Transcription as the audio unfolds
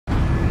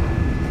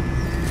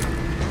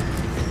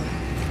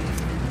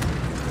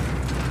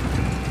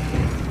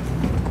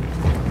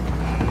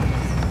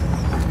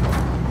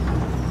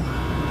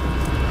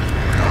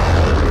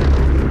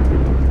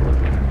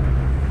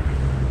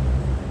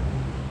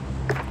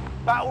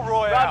Battle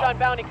Royale. Roger on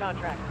bounty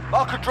contract.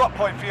 Mark a drop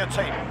point for your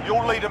team.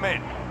 You'll lead them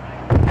in.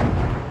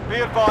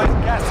 Be advised,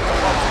 gas is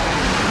approaching.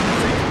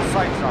 Proceed to the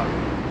safe zone.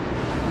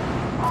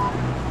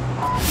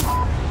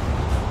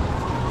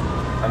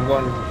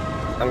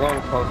 I'm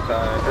going close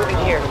side. Moving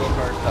here. I'm gonna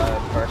go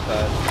far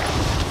side.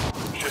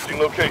 Shifting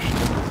location.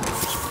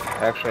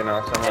 Actually,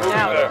 no, someone And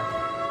now. over there.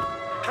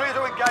 Clear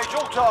to engage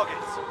all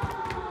targets.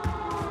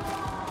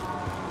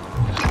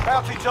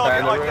 Bounty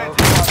target Behind the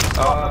identified.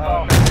 Drop them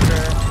off.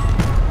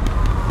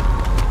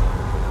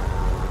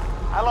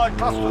 Allied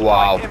cluster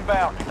Wow. strike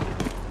inbound.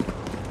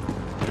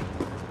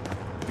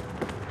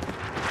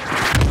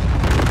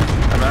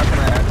 I'm not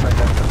gonna act like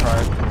that's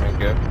surprised for me,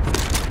 good.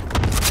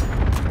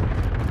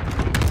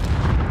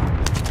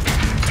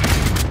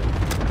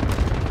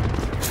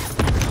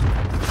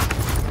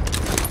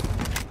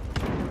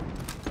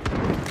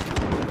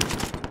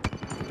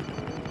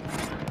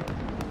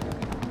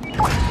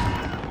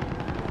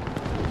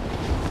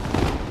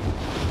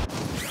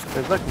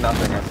 There's like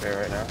nothing up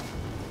here right now.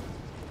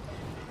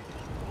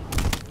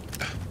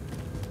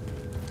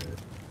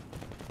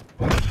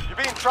 You're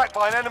being tracked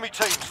by an enemy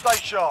team. Stay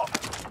sharp.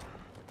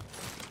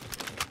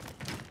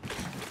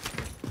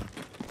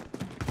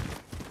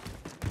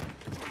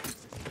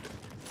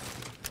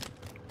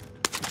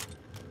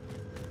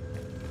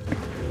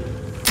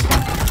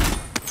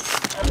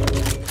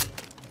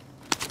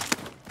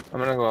 I'm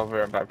gonna go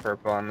over by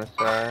purple on this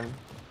side.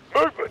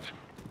 Movement.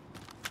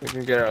 We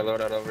can get our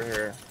loadout over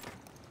here.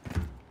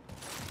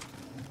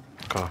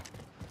 Okay.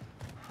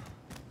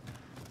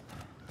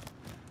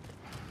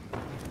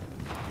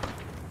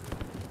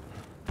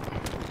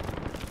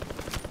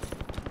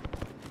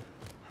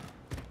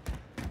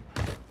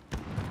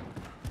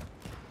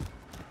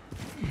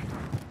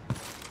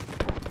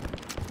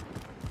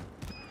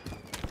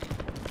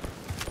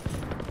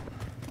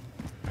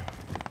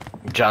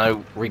 John,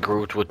 I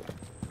regrouped with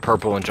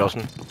Purple and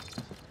Justin.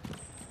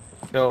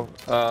 Yo,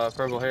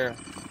 purple here.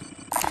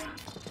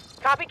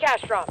 Copy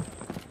cash drop.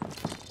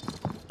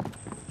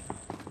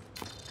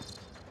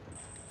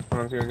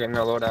 Someone's gonna get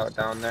no loadout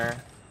down there.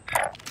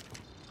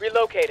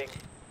 Relocating.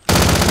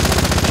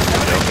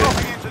 Enemy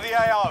dropping into the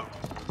AO.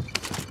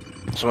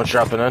 Someone's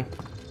dropping in.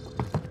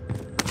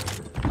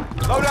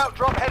 Loadout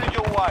drop headed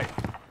your way.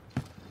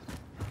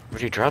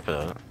 Where'd you drop it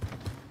at?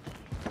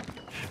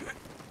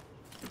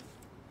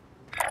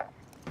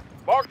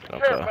 Mark the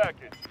care Okay.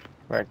 package.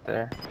 Right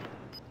there.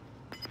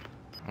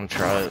 I'm gonna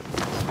try it.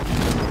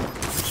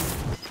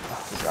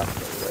 Drop it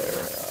over there.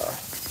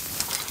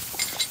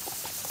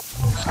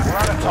 We're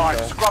out of time.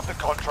 Okay. Scrub the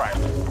contract.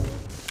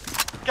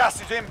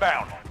 Gas is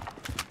inbound.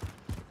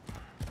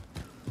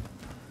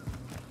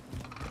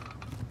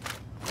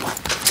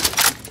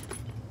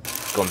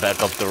 Going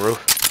back up the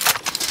roof.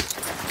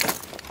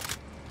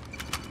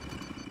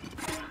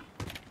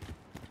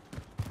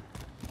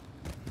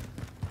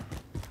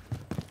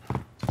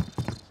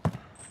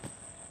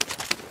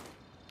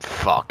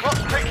 Fuck.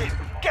 Clock's ticking.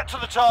 Get to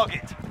the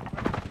target.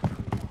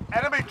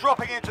 Enemy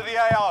dropping into the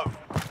AO.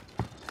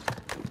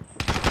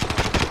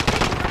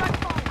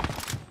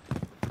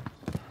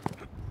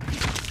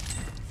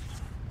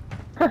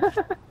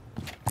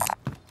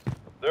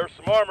 There's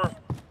some armor.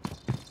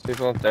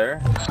 People up there?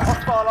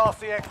 Hostile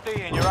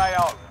RCXD in your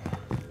AO.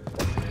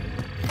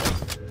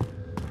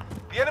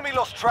 The enemy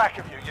lost track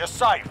of you. You're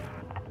safe.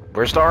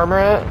 Where's the armor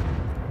at?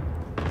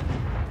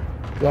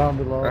 Down I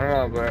below. don't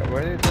know, but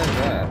where do you think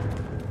that?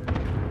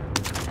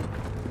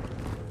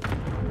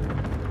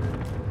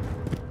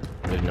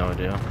 I have no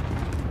idea.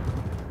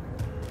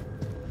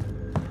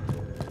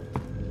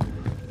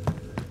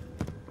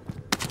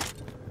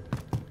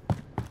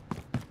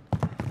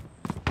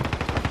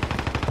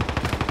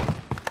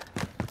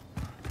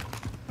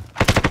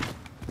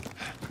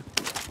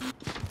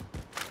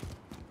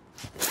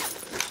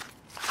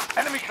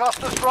 Enemy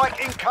cluster strike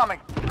incoming.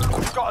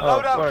 We've got a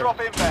Oh, loadout sorry.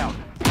 drop inbound.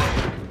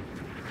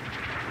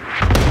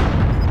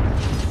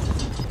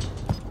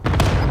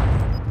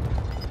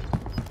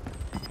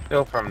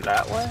 Still from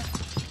that way?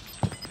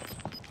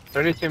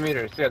 32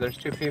 meters. Yeah, there's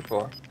two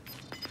people.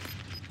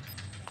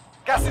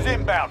 Gas is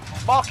inbound.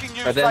 Marking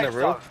new Are they in safe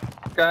the zone.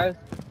 roof, guys?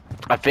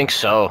 I think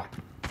so.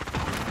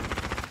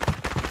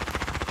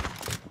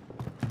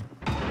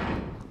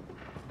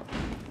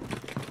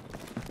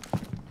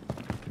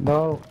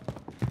 No.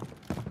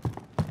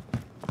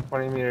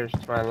 20 meters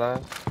to my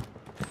left.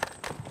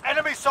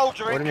 Enemy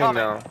soldier What do you mean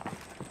incoming. no?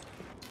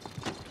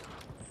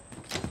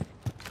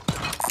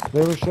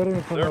 They were shooting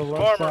it from the There's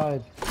left armor.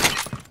 side.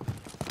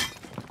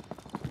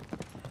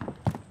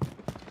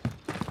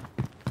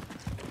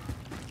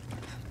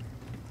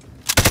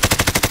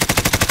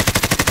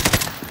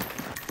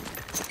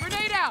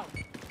 Grenade out!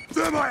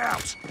 Thermite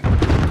out.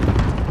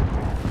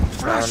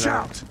 Flash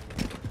out.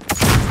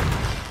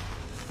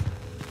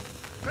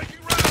 Taking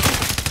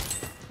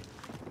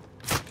rounds.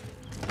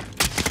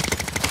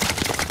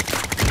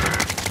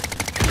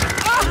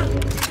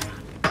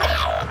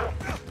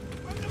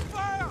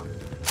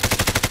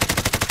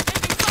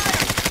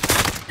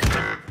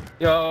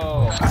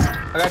 Yo!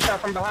 I got shot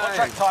from behind.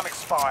 Contract time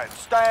expired.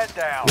 Stand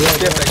down. Yeah,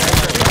 Skip, I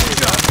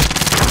got shot.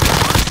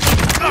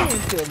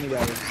 didn't kill me,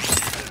 that was...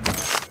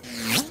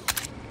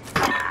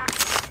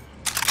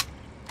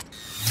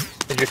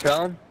 Did you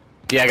kill him?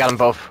 Yeah, I got them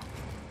both.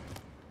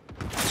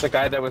 The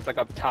guy that was like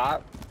up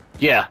top?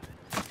 Yeah.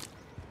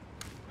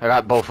 I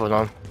got both of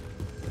them.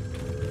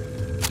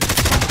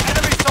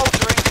 Enemy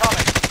soldier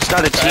incoming. It's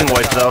not a team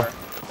wipe though.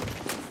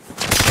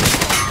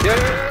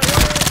 Yeah.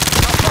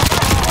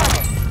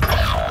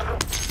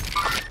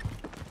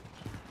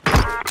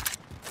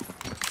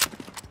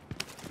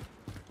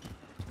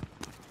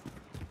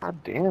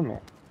 God damn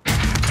it.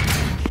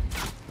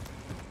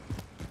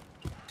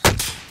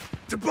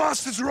 The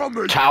bastards are on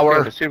me! Yeah,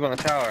 Tower. the people on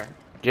the tower.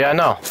 Yeah, I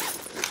know.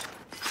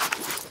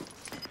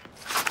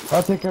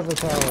 I'll take care of the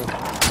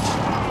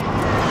tower.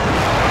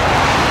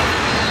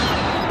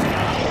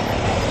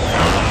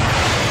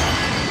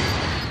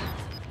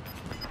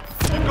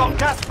 You've got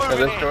gas Yeah,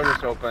 moving this door in.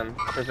 is open.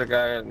 There's a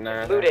guy in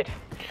there. Looted.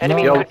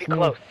 Enemy No, could be it's me.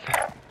 close.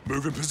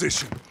 Move in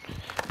position.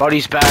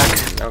 Buddy's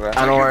back. Okay.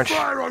 On orange.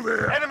 Fire over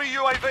here! Enemy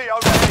UAV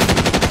overhead.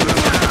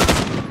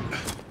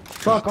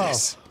 Fuck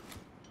off.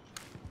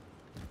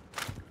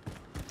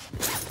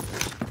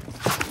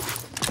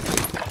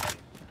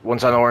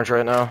 One's on orange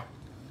right now.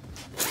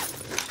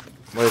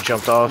 Might have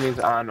jumped off. He's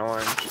on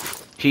orange.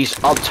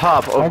 He's up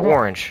top I of got-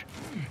 orange.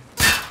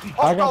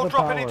 I got Hostile the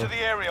dropping tower. into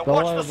the area. Don't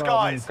Watch worry the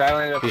about me. skies. Guy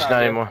landed up He's top not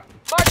here. anymore.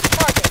 Mark the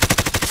target.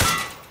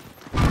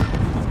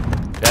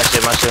 That's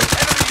it, my sin.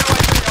 Enemy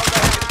UAV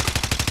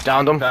overhead.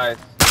 Downed him. Nice.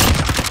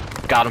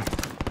 Got him.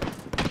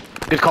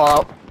 Good call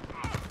out.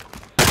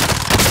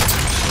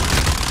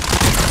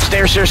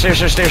 Stairs.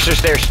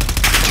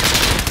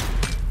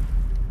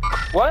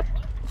 What?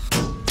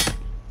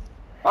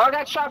 Oh, I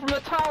got shot from the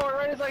tower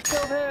right as I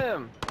killed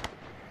him.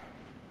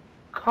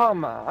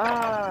 Come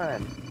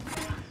on.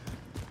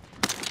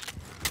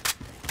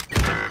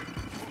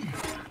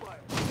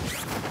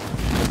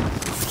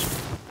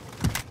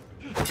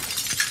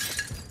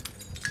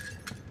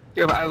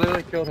 Yeah, but I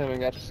literally killed him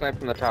and got sniped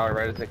from the tower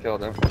right as I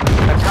killed him.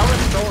 That tower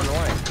is so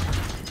annoying.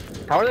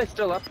 How are they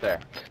still up there?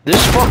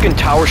 This fucking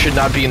tower should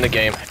not be in the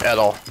game at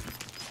all.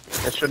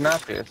 It should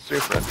not be. It's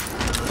stupid.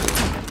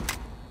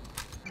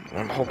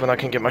 I'm hoping I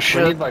can get my We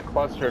shit. need like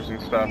clusters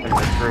and stuff and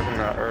improving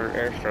the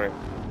airstrike.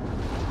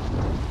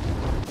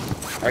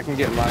 I can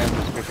get mine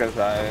just because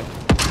I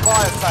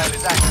Fire sale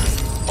is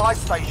active. Buy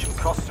station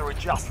costs are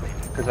adjusted.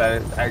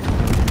 I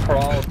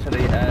crawl to the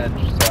edge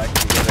so I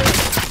can get it.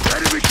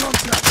 Enemy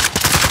contact!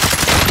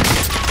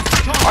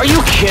 Are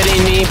you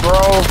kidding me,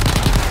 bro?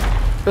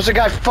 There's a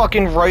guy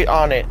fucking right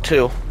on it,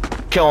 too.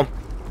 Kill him.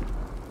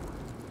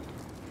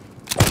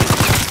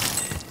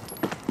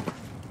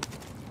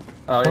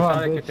 Oh, he Come on,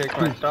 thought he could bitch. take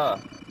my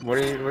stuff. What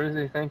is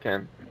he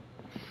thinking?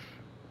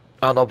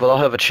 I don't know, but I'll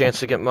have a chance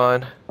to get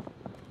mine.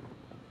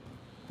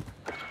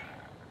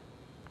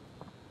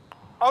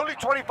 Only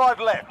 25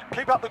 left.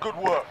 Keep up the good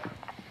work.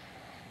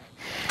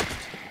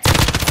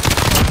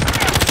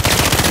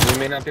 You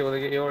may not be able to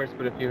get yours,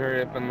 but if you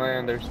hurry up and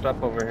land, there's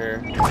stuff over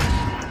here.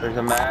 There's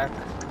a Mac.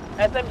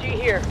 SMG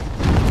here.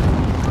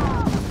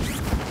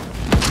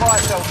 Fire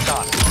sale's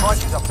done.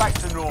 Prices are back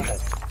to normal.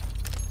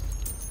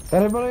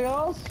 Anybody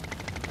else?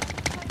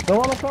 Don't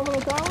want to come to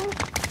the tower?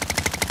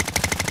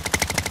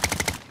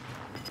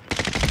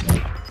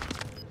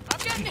 I'm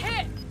getting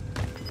hit.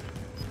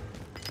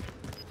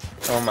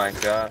 Oh my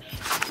gosh.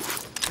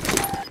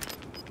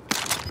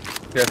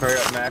 You guys hurry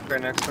up, Mac,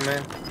 right next to me.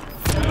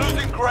 You're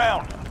losing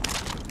ground.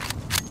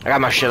 I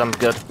got my shit, I'm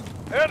good.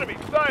 Enemy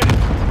sighted!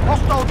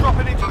 Hostile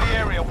dropping into the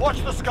area.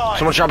 Watch the skies.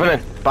 Someone's dropping in.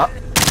 Shoot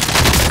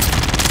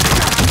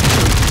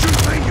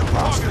me, you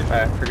bastard!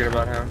 Alright, forget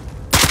about him.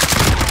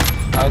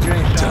 I was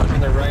getting shot from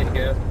the right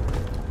hip.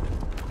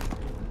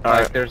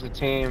 Alright. Like, there's a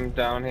team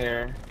down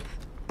here.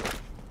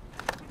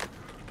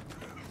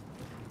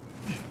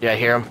 Yeah, I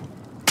hear him.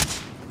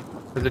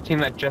 There's a team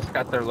that just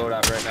got their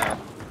loadout right now.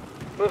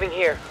 Moving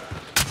here.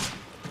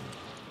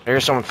 I hear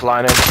someone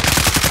flying in.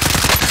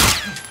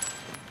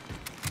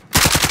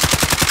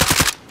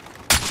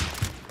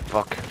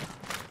 Fuck.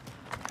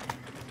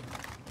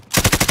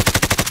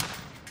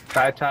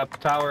 Guy top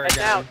tower Head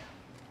again. down.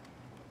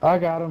 I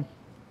got him.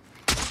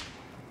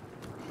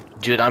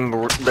 Dude, I'm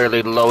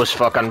literally low as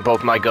fuck on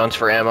both my guns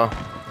for ammo.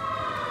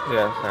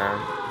 Yeah, sorry.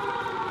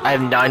 I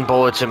have 9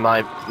 bullets in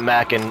my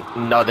Mac and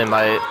none in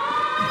my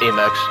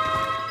AMX.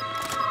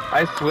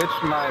 I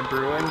switched my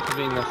Bruin to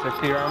being a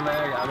 60 round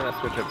mag. I'm gonna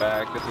switch it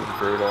back. This is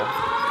brutal.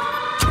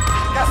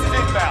 Gas is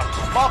inbound.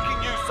 Marking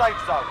new safe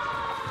zone.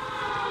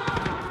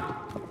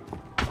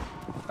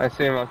 I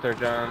see him up there,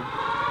 John.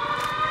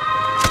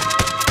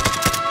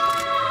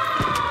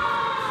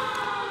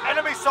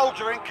 Enemy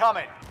soldier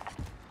incoming.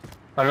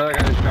 Another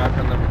guy just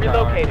shotgun the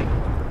tower. Relocating.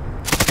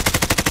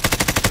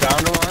 Down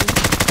to one.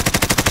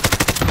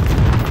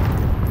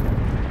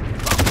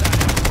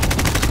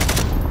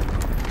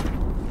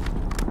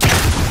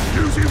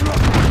 Using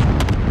rock!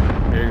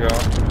 Here you go.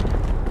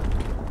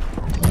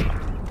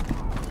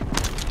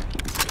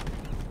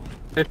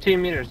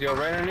 15 meters, yo,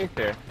 right underneath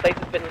there. Place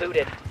has been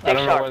looted. I Stay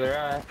don't know sharp. where they're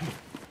at.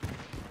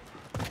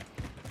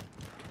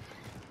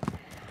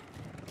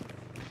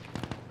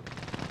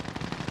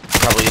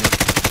 Probably in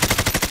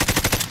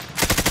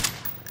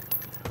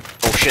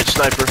shit,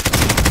 sniper.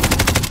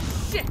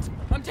 Shit!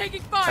 I'm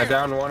taking I fire!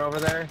 downed one over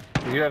there.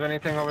 Do you have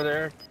anything over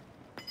there?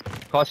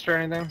 Cluster or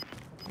anything?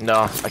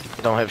 No, I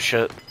don't have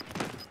shit.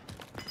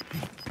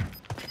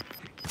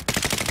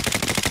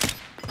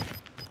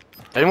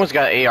 If anyone's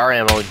got AR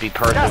ammo, it'd be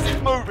Gas is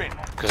perfect. moving.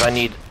 Because I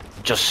need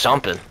just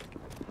something.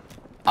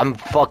 I'm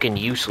fucking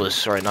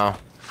useless right now.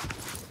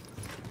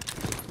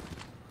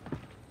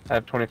 I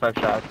have 25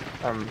 shots.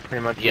 I'm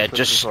pretty much Yeah,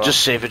 useless as well.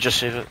 just save it, just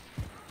save it.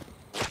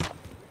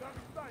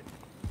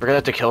 We're gonna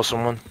have to kill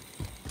someone.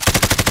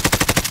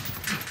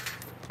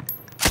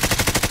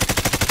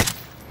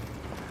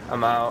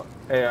 I'm out.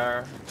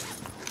 AR.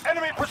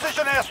 Enemy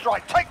precision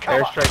airstrike. Take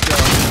cover. Airstrike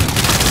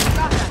down.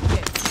 Got that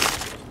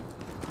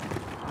kid.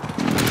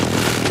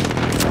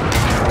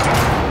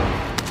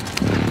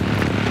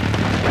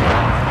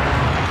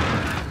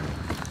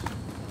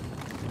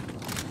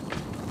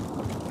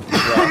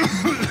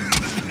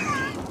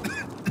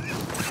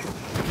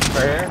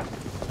 Right here.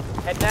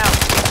 Head now.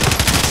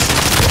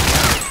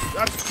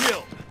 That's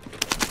killed.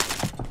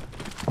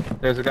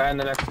 There's a guy in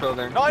the next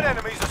building. 9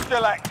 enemies are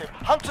still active.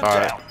 Hunt them All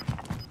right. down.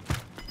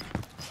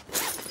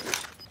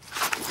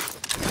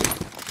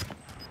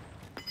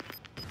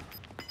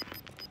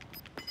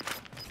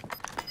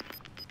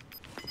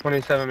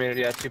 $27 meters,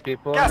 yeah, 2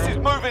 people. Gas is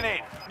moving in.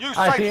 New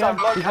I safe see zone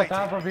him. He's on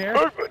top located. of here.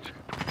 Movement.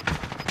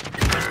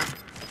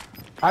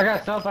 I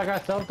got self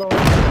though.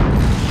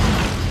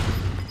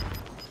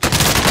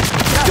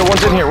 Yo,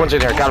 one's in here, one's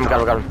in here. Got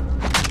him.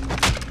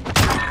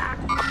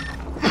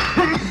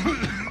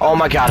 Oh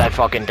my god, I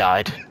fucking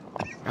died.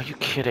 Are you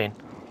kidding?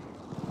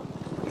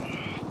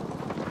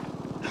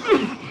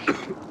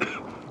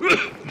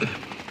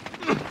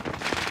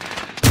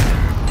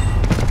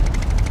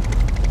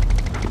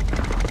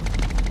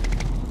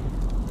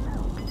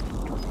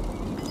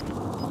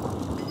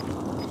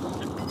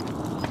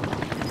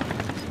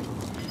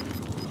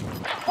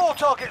 Four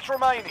targets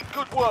remaining.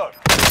 Good work.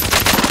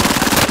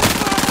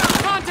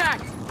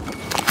 Contact!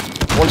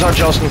 One's on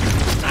Justin.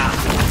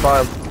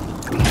 Fine.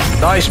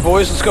 Nice,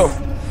 boys, let's go.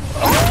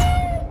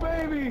 Oh,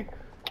 baby!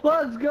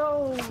 Let's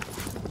go!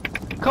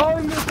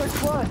 Calling this a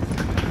clutch.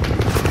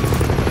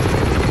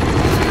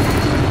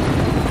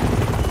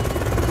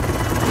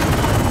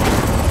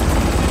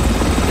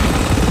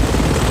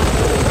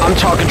 I'm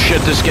talking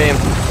shit this game.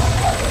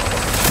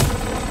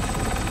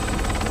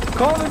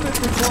 Call him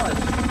Mr. Clutch.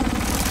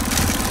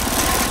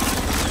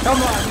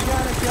 Come on, you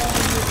gotta call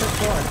him Mr.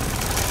 Clutch.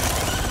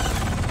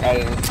 I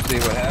didn't see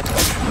what happened.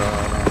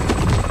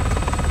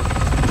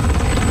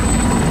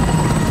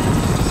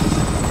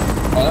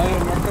 Well, that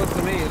was more close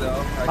to me,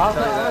 though. I'll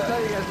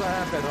tell you guys what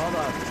happened. Hold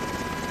on.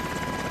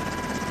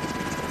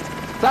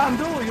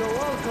 Sandu, you're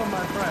welcome,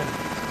 my friend.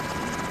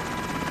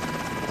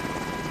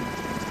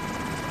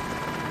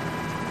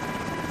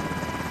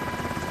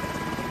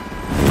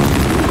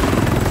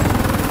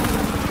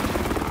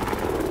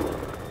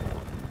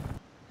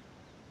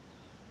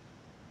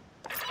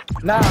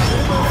 Now,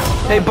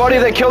 Hey buddy,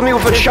 they killed me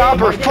with a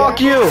chopper,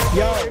 fuck you!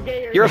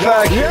 You're a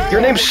fag.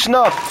 Your name's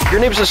Snuff. Your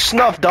name's a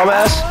Snuff,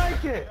 dumbass. I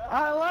like it.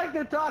 I like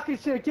the talking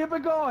shit. Keep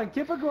it going.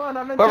 Keep it going.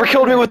 I'm Whoever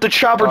killed me with the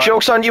chopper,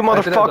 joke's on you, I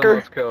did have the most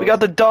motherfucker. kills. We got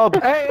the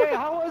dub. Hey,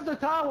 how was the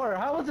tower?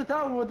 How was the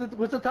tower?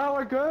 Was the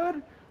tower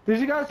good? Did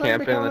you guys like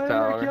me Camping in the coming in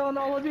there tower. killing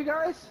all of you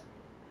guys?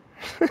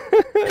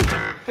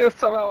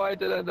 Somehow I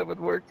did end up with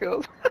more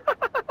kills.